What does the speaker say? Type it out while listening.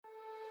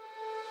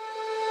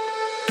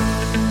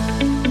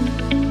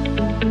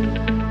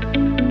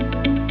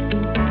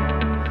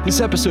This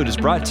episode is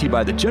brought to you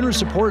by the generous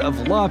support of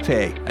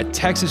LawPay, a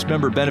Texas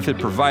member benefit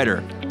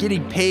provider.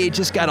 Getting paid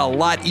just got a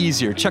lot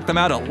easier. Check them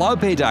out at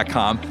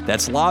lawpay.com.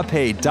 That's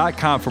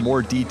lawpay.com for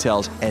more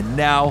details. And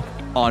now,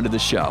 on to the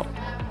show.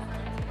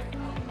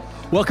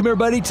 Welcome,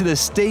 everybody, to the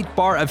State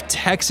Bar of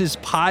Texas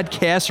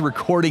podcast,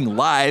 recording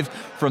live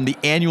from the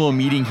annual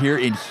meeting here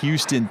in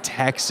Houston,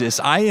 Texas.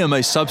 I am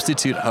a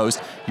substitute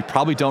host. You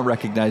probably don't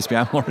recognize me.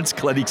 I'm Lawrence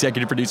Coletti,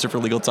 executive producer for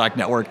Legal Talk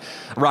Network.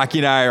 Rocky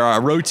and I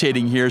are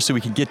rotating here so we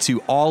can get to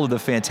all of the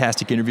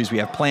fantastic interviews we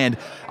have planned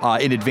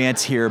in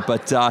advance here.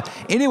 But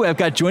anyway, I've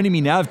got joining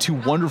me now, I have two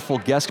wonderful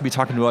guests going to be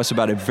talking to us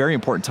about a very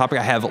important topic.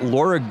 I have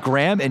Laura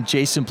Graham and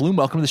Jason Bloom.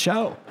 Welcome to the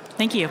show.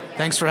 Thank you.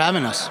 Thanks for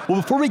having us.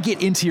 Well, before we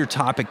get into your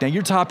topic, now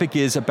your topic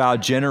is about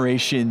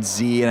Generation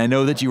Z, and I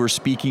know that you were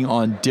speaking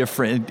on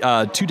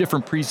two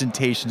different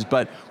presentations,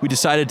 but we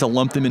decided to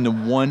lump them into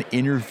one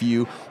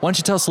interview. Why don't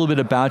you tell us a little bit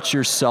about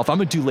yourself? I'm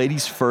going to do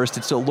ladies first.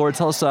 And so, Laura,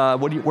 tell us,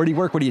 where do you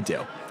work? What do you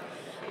do?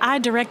 I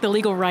direct the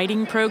legal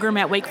writing program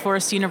at Wake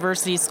Forest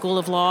University School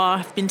of Law.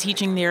 I've been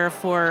teaching there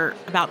for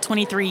about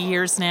 23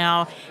 years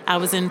now. I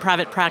was in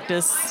private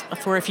practice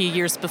for a few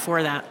years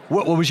before that.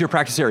 What was your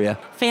practice area?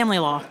 Family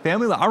law.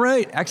 Family law. All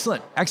right.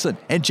 Excellent. Excellent.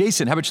 And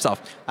Jason, how about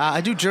yourself?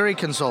 I do jury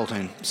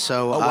consulting.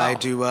 So wow. I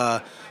do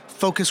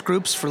focus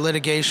groups for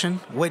litigation,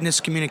 witness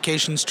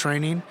communications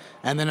training,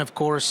 and then, of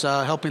course,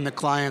 helping the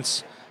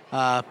clients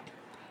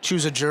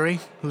choose a jury,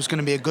 who's going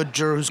to be a good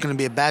juror, who's going to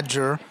be a bad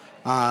juror,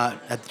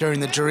 during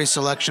the jury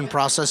selection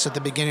process at the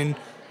beginning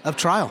of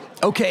trial.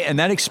 Okay, and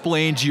that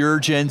explains your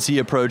Gen Z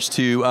approach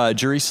to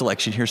jury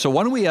selection here. So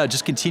why don't we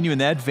just continue in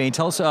that vein?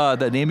 Tell us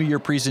the name of your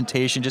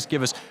presentation. Just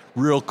give us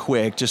real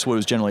quick just what it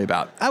was generally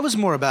about. I was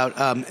more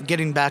about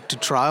getting back to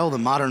trial, the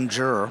modern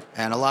juror,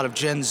 and a lot of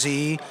Gen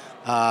Z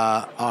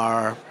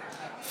are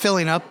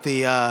filling up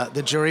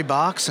the jury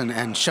box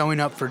and showing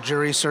up for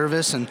jury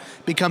service and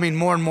becoming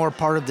more and more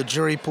part of the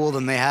jury pool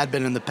than they had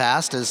been in the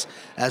past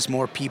as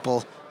more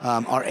people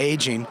are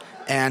aging.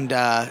 And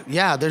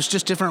there's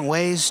just different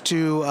ways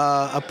to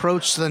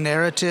approach the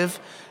narrative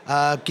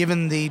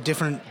given the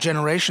different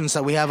generations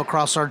that we have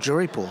across our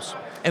jury pools.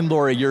 And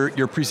Laura,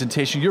 your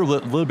presentation, you're a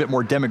little bit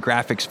more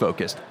demographics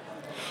focused.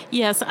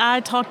 Yes,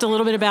 I talked a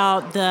little bit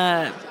about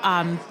the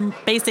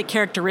basic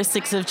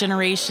characteristics of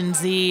Generation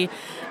Z,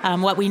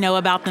 what we know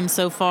about them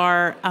so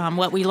far,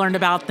 what we learned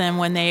about them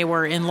when they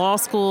were in law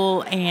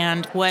school,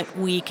 and what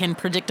we can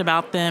predict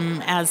about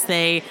them as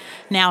they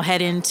now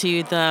head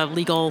into the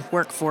legal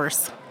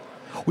workforce.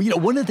 Well,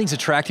 one of the things that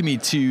attracted me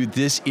to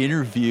this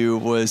interview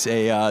was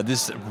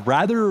this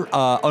rather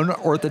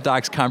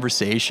unorthodox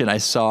conversation I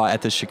saw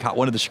at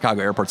one of the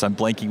Chicago airports. I'm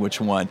blanking which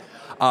one.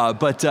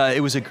 But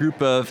it was a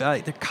group of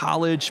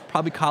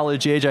probably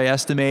college age, I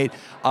estimate,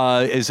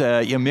 is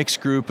a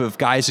mixed group of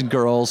guys and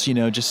girls,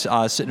 just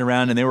sitting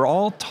around, and they were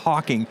all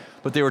talking,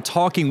 but they were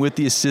talking with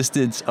the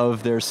assistance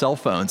of their cell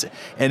phones.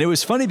 And it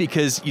was funny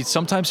because you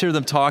sometimes hear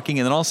them talking,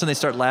 and then all of a sudden they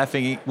start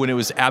laughing when it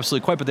was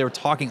absolutely quiet, but they were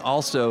talking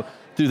also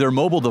through their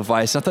mobile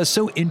device. I thought it was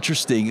so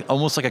interesting,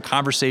 almost like a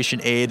conversation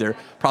aid. They're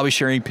probably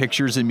sharing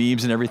pictures and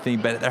memes and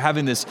everything, but they're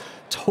having this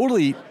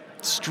totally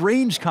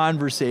strange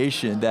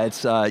conversation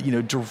that's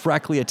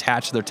directly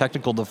attached to their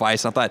technical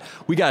device. I thought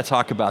we got to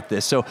talk about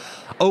this. So,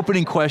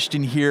 opening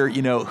question here,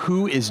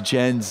 who is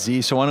Gen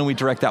Z? So why don't we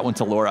direct that one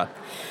to Laura?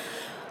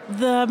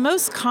 The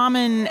most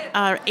common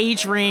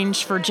age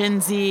range for Gen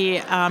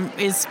Z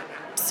is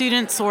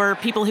students or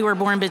people who were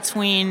born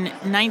between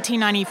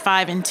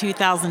 1995 and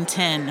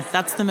 2010.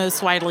 That's the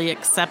most widely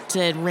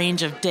accepted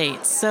range of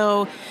dates.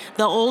 So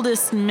the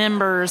oldest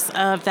members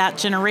of that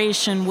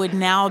generation would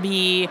now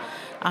be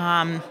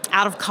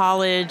out of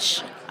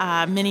college.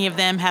 Many of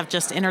them have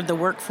just entered the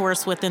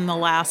workforce within the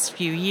last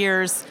few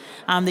years.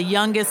 The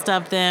youngest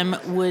of them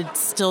would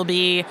still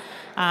be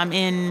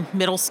in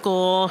middle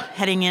school,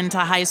 heading into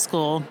high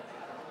school.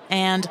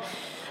 And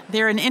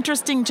they're an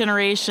interesting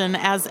generation.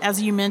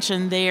 As you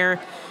mentioned, their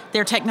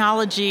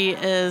technology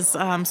is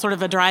sort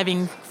of a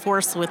driving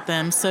force with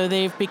them. So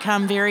they've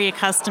become very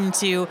accustomed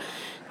to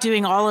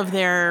doing all of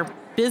their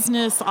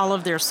business, all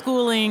of their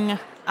schooling,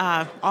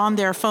 on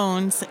their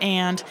phones,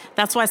 and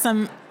that's why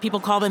some people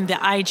call them the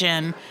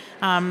iGen,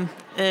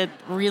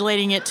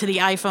 relating it to the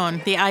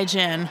iPhone, the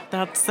iGen.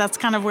 That's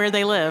kind of where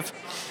they live.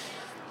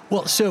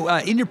 Well, so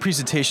in your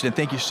presentation, and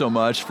thank you so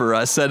much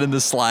for sending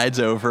the slides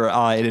over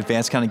in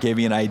advance, kind of gave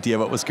me an idea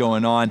of what was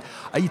going on.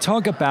 You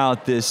talk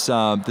about this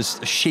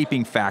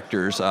shaping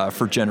factors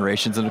for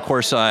generations. And of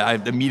course, I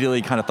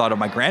immediately kind of thought of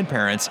my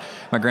grandparents.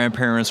 My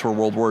grandparents were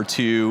World War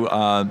II.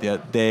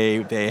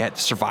 They had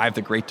survived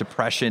the Great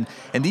Depression.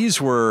 And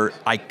these were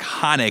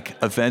iconic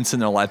events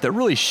in their life that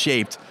really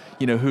shaped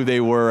who they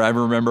were. I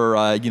remember,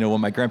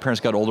 when my grandparents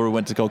got older, we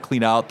went to go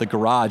clean out the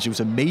garage. It was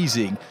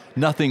amazing.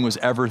 Nothing was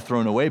ever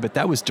thrown away, but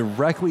that was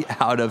directly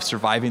out of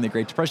surviving the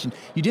Great Depression.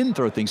 You didn't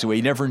throw things away.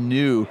 You never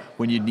knew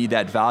when you'd need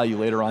that value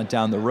later on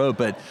down the road.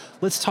 But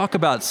let's talk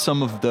about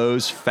some of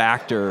those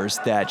factors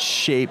that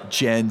shape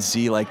Gen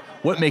Z. Like,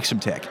 what makes them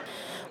tick?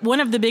 One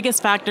of the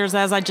biggest factors,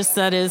 as I just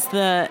said, is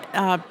the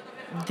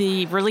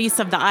the release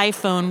of the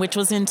iPhone, which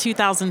was in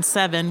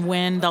 2007,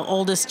 when the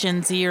oldest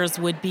Gen Zers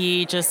would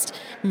be just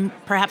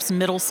perhaps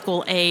middle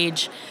school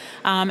age.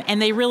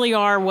 And they really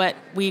are what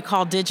we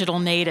call digital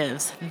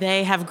natives.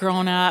 They have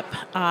grown up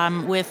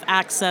with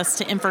access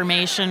to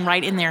information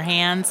right in their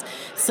hands.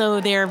 So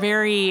they're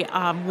very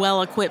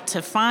well equipped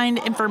to find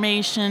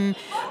information.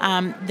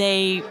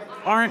 They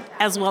aren't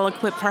as well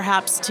equipped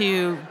perhaps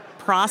to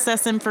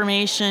process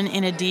information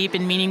in a deep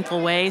and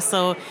meaningful way.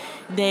 So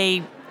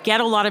they get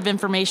a lot of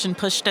information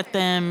pushed at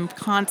them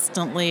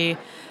constantly,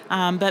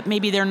 but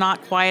maybe they're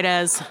not quite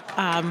as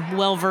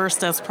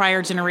well-versed as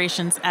prior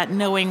generations at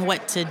knowing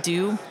what to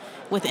do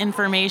with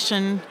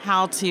information,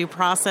 how to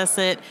process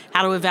it,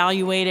 how to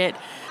evaluate it.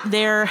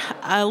 They're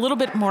a little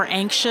bit more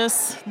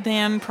anxious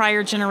than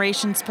prior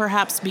generations,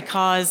 perhaps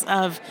because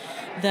of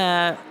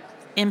the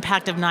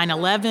impact of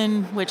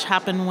 9/11, which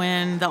happened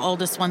when the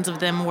oldest ones of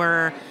them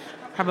were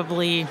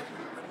probably,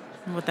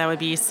 what that would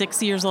be,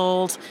 6 years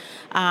old.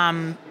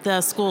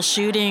 The school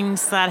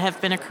shootings that have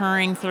been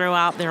occurring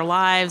throughout their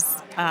lives,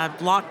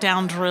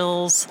 lockdown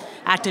drills,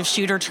 active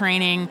shooter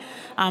training,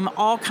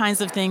 all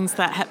kinds of things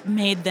that have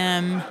made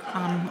them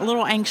a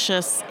little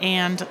anxious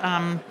and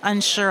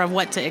unsure of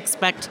what to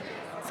expect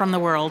from the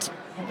world.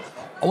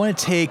 I want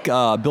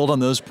to build on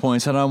those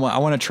points, and I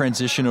want to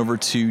transition over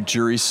to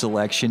jury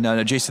selection.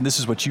 Now, Jason, this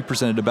is what you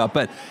presented about,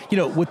 but,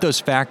 with those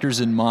factors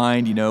in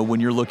mind, when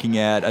you're looking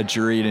at a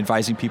jury and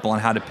advising people on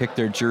how to pick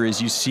their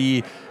juries, you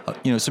see,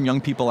 some young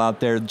people out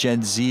there,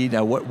 Gen Z.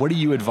 Now, what are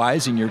you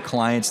advising your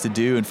clients to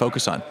do and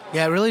focus on?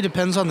 Yeah, it really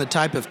depends on the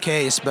type of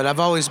case, but I've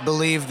always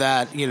believed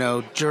that,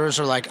 jurors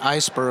are like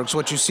icebergs.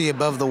 What you see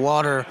above the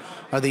water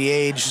are the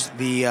age,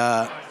 the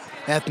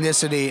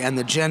ethnicity, and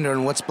the gender,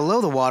 and what's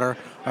below the water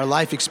are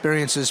life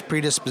experiences,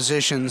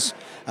 predispositions,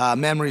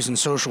 memories, and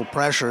social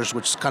pressures,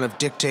 which kind of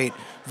dictate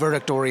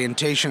verdict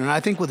orientation. And I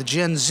think with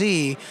Gen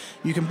Z,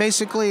 you can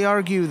basically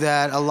argue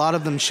that a lot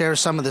of them share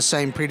some of the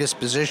same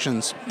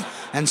predispositions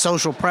and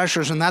social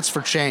pressures, and that's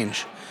for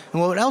change.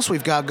 And what else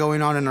we've got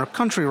going on in our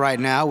country right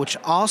now, which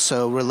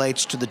also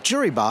relates to the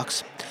jury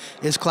box,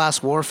 is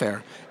class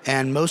warfare.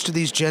 And most of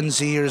these Gen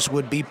Zers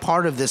would be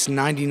part of this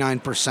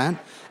 99%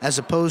 as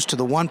opposed to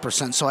the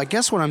 1%. So I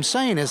guess what I'm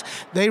saying is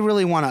they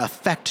really want to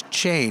affect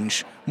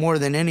change more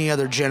than any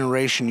other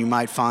generation you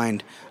might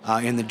find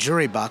in the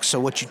jury box. So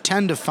what you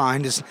tend to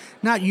find is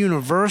not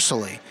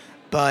universally,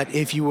 but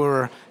if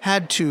you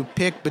had to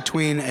pick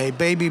between a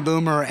baby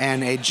boomer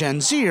and a Gen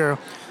Zer,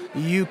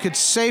 you could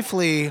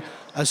safely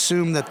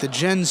assume that the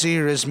Gen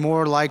Zer is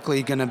more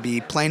likely going to be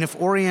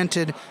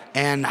plaintiff-oriented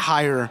and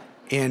higher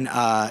in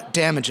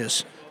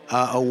damages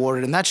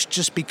awarded. And that's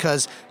just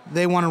because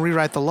they want to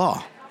rewrite the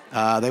law.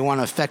 They want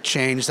to affect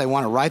change. They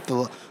want to right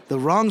the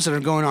wrongs that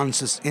are going on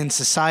in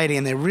society,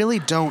 and they really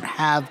don't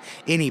have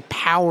any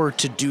power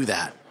to do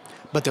that,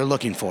 but they're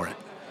looking for it.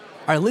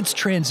 All right, let's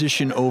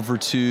transition over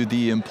to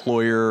the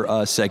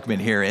employer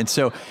segment here. And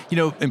so,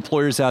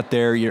 employers out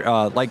there,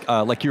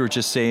 like you were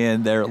just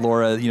saying there,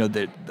 Laura,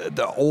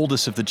 the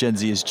oldest of the Gen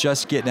Z is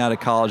just getting out of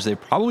college. They're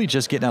probably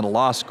just getting out of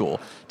law school,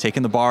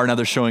 taking the bar. Now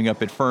they're showing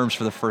up at firms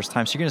for the first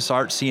time. So you're going to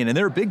start seeing, and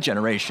they're a big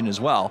generation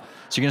as well.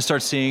 So you're going to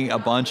start seeing a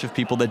bunch of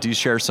people that do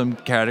share some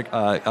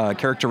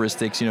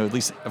characteristics, at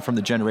least from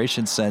the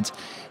generation sense.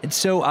 And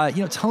so,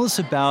 tell us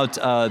about,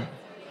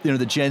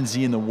 the Gen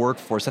Z in the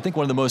workforce. I think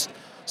one of the most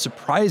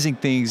surprising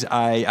things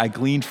I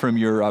gleaned from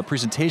your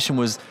presentation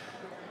was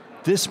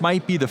this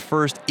might be the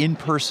first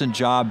in-person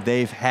job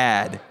they've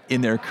had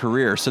in their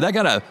career. So that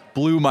kind of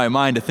blew my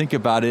mind to think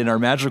about it in our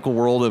magical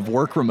world of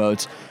work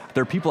remotes.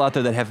 There are people out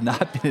there that have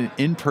not been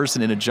in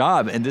person in a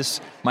job, and this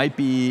might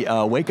be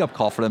a wake-up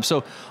call for them.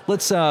 So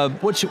let's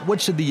what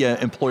should the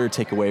employer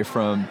take away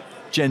from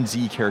Gen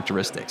Z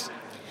characteristics?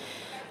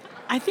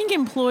 I think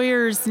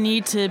employers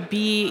need to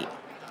be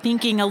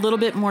thinking a little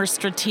bit more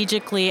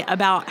strategically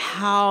about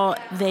how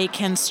they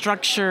can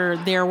structure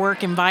their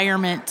work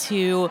environment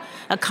to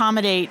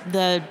accommodate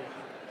the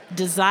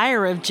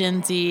desire of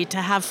Gen Z to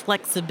have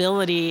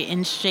flexibility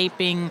in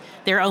shaping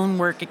their own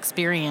work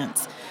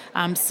experience.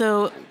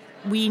 So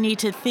we need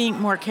to think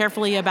more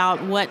carefully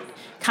about what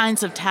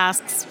kinds of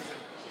tasks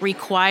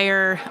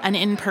require an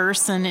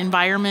in-person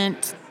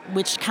environment,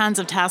 which kinds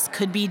of tasks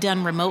could be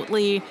done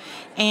remotely,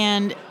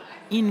 and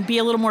be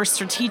a little more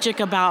strategic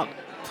about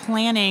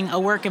planning a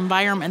work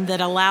environment that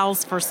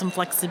allows for some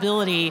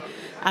flexibility.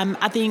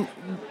 I think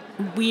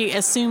we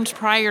assumed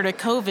prior to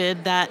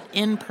COVID that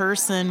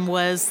in-person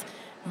was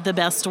the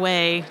best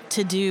way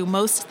to do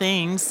most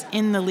things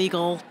in the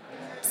legal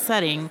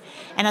setting.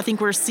 And I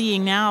think we're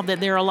seeing now that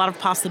there are a lot of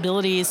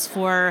possibilities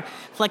for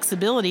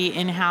flexibility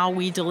in how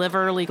we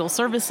deliver legal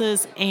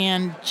services,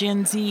 and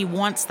Gen Z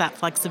wants that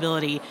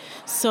flexibility.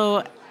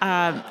 So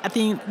I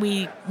think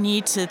we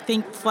need to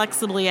think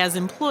flexibly as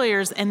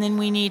employers, and then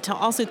we need to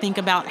also think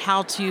about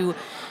how to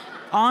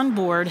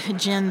onboard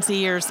Gen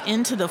Zers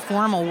into the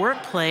formal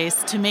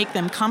workplace to make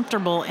them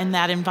comfortable in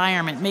that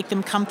environment, make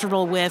them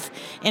comfortable with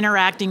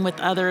interacting with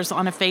others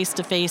on a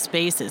face-to-face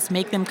basis,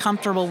 make them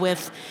comfortable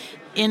with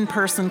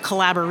in-person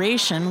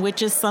collaboration,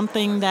 which is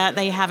something that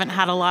they haven't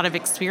had a lot of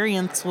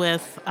experience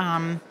with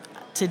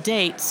to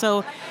date. So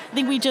I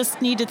think we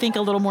just need to think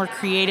a little more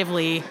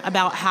creatively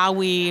about how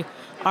we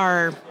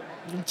are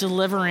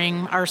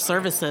delivering our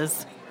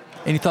services.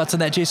 Any thoughts on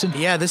that, Jason?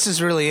 Yeah, this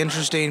is really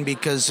interesting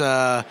because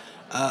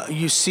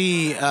you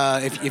see,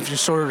 if you're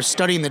sort of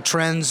studying the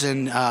trends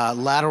in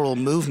lateral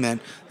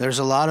movement, there's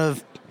a lot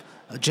of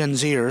Gen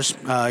Zers,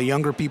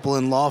 younger people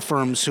in law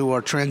firms who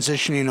are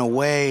transitioning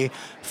away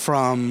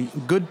from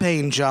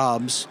good-paying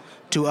jobs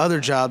to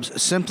other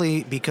jobs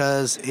simply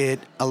because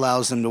it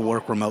allows them to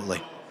work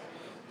remotely.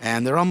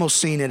 And they're almost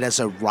seeing it as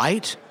a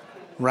right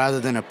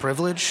rather than a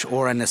privilege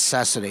or a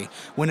necessity.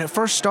 When it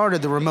first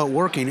started, the remote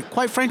working,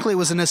 quite frankly, it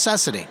was a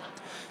necessity.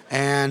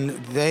 And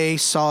they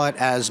saw it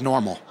as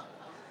normal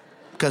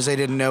because they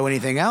didn't know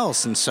anything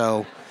else. And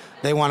so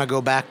they want to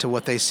go back to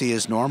what they see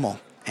as normal.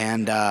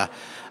 And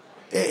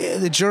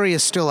the jury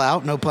is still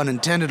out, no pun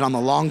intended, on the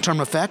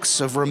long-term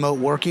effects of remote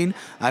working.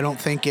 I don't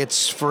think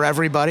it's for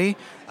everybody.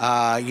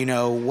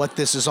 What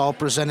this is all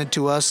presented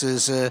to us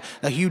is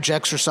a huge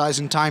exercise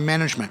in time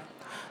management.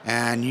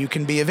 And you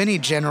can be of any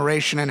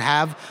generation and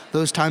have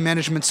those time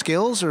management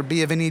skills, or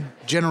be of any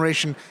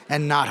generation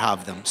and not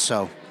have them.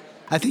 So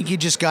I think you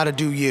just got to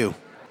do you.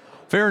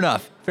 Fair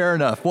enough.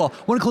 Well,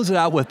 I want to close it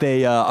out with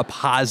a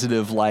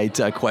positive light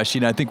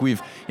question. I think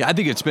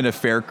it's been a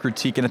fair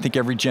critique, and I think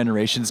every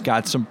generation's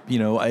got some,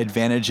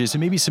 advantages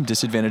and maybe some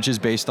disadvantages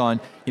based on,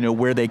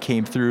 where they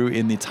came through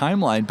in the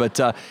timeline. But,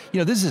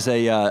 this is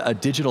a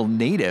digital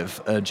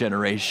native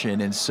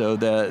generation, and so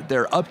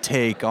their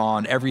uptake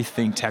on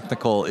everything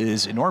technical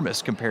is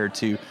enormous compared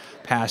to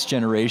past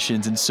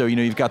generations. And so,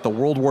 you've got the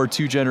World War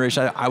II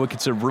generation. I would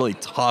consider really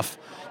tough,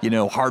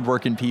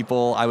 hardworking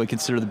people. I would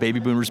consider the baby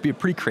boomers to be a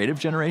pretty creative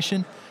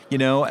generation, but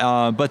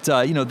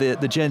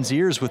the Gen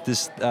Zers with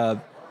this,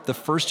 the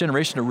first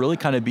generation to really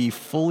kind of be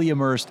fully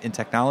immersed in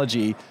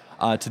technology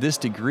to this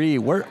degree.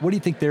 What do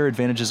you think their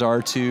advantages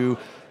are to,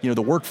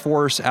 the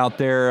workforce out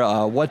there?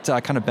 What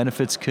kind of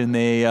benefits can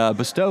they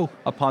bestow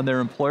upon their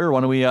employer? Why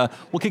don't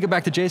we'll kick it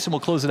back to Jason.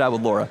 We'll close it out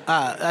with Laura.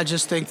 I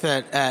just think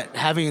that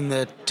having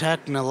the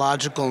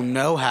technological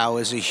know-how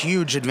is a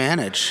huge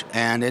advantage,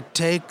 and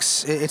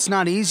it's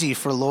not easy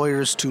for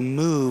lawyers to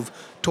move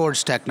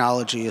towards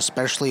technology,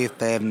 especially if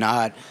they have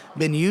not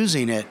been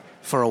using it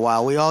for a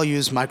while. We all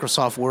use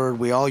Microsoft Word,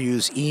 we all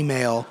use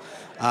email,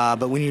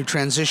 but when you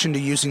transition to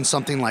using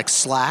something like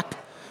Slack,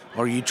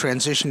 or you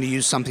transition to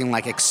use something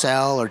like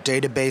Excel or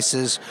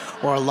databases,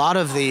 or a lot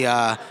of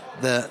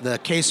the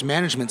case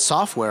management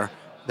software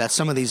that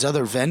some of these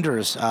other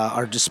vendors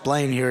are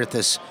displaying here at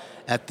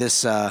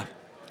this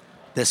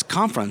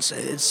conference,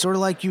 it's sort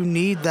of like you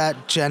need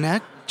that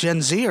Gen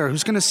Zer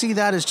who's going to see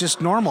that as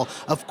just normal.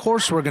 Of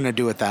course we're going to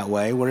do it that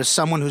way, whereas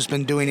someone who's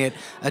been doing it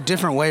a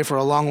different way for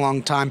a long,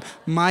 long time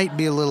might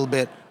be a little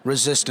bit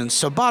resistant.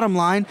 So bottom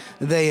line,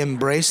 they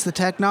embrace the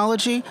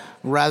technology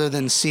rather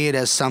than see it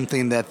as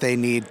something that they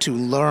need to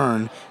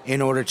learn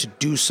in order to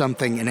do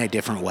something in a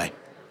different way.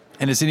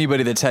 And as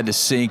anybody that's had to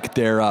sync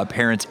their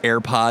parents'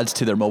 AirPods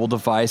to their mobile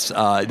device,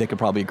 they could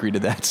probably agree to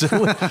that.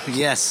 So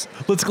yes.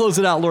 Let's close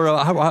it out,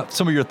 Laura. How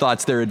some of your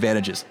thoughts, their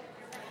advantages?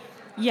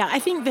 Yeah, I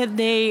think that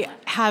they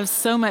have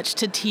so much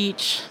to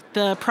teach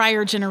the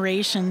prior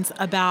generations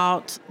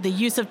about the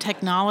use of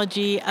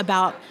technology,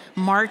 about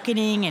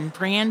marketing and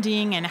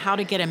branding and how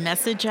to get a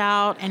message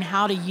out and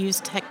how to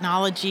use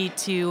technology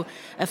to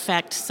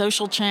affect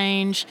social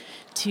change,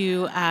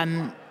 to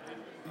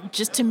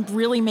just to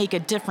really make a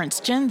difference.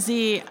 Gen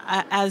Z,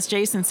 as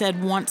Jason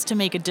said, wants to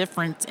make a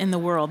difference in the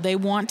world. They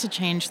want to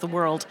change the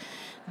world.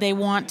 They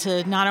want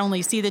to not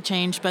only see the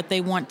change, but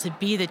they want to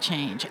be the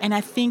change. And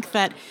I think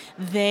that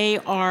they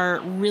are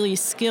really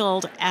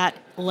skilled at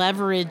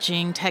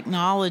leveraging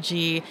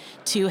technology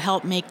to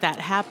help make that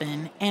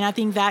happen. And I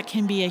think that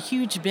can be a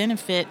huge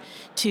benefit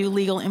to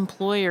legal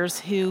employers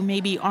who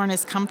maybe aren't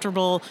as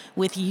comfortable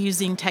with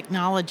using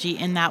technology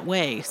in that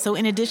way. So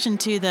in addition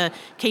to the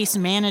case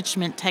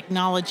management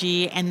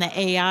technology and the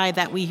AI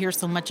that we hear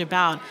so much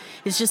about,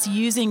 it's just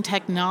using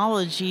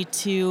technology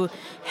to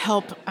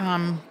help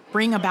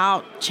bring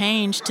about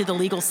change to the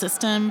legal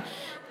system,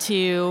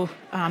 to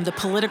the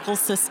political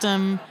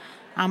system.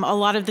 A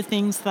lot of the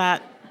things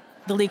that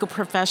the legal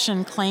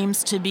profession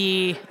claims to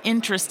be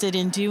interested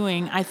in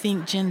doing, I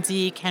think Gen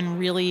Z can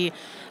really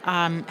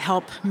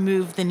help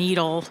move the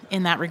needle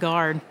in that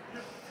regard.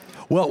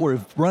 Well,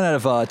 we've run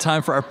out of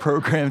time for our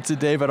program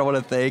today, but I want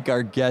to thank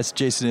our guests,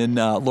 Jason and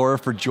Laura,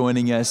 for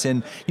joining us.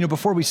 And,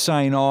 before we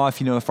sign off,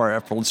 if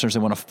our listeners they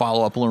want to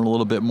follow up, learn a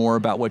little bit more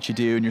about what you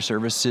do and your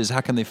services,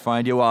 how can they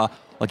find you?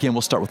 Again,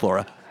 we'll start with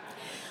Laura.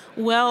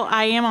 Well,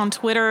 I am on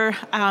Twitter.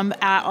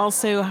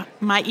 Also,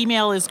 my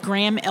email is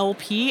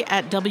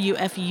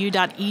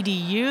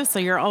grahamlp@wfu.edu, so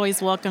you're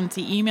always welcome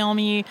to email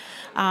me.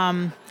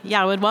 I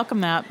would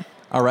welcome that.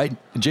 All right.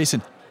 And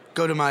Jason?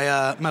 Go to my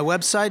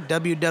website,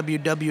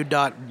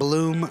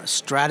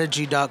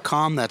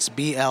 www.bloomstrategy.com. That's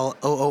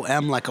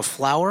BLOOM like a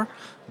flower,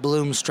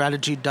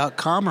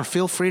 bloomstrategy.com, or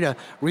feel free to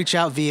reach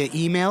out via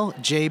email,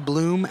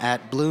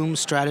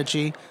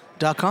 jbloom@bloomstrategy.com.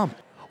 lape.com.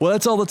 Well,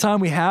 that's all the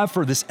time we have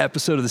for this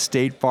episode of the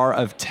State Bar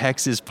of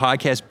Texas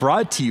podcast,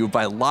 brought to you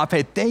by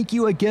LaPe. Thank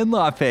you again,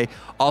 LaPe.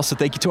 Also,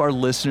 thank you to our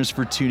listeners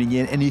for tuning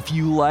in. And if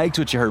you liked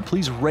what you heard,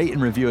 please rate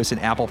and review us in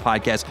Apple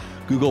Podcasts,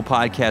 Google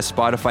Podcasts,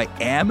 Spotify,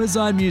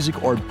 Amazon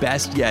Music, or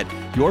best yet,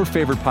 your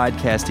favorite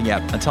podcasting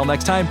app. Until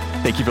next time,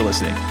 thank you for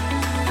listening.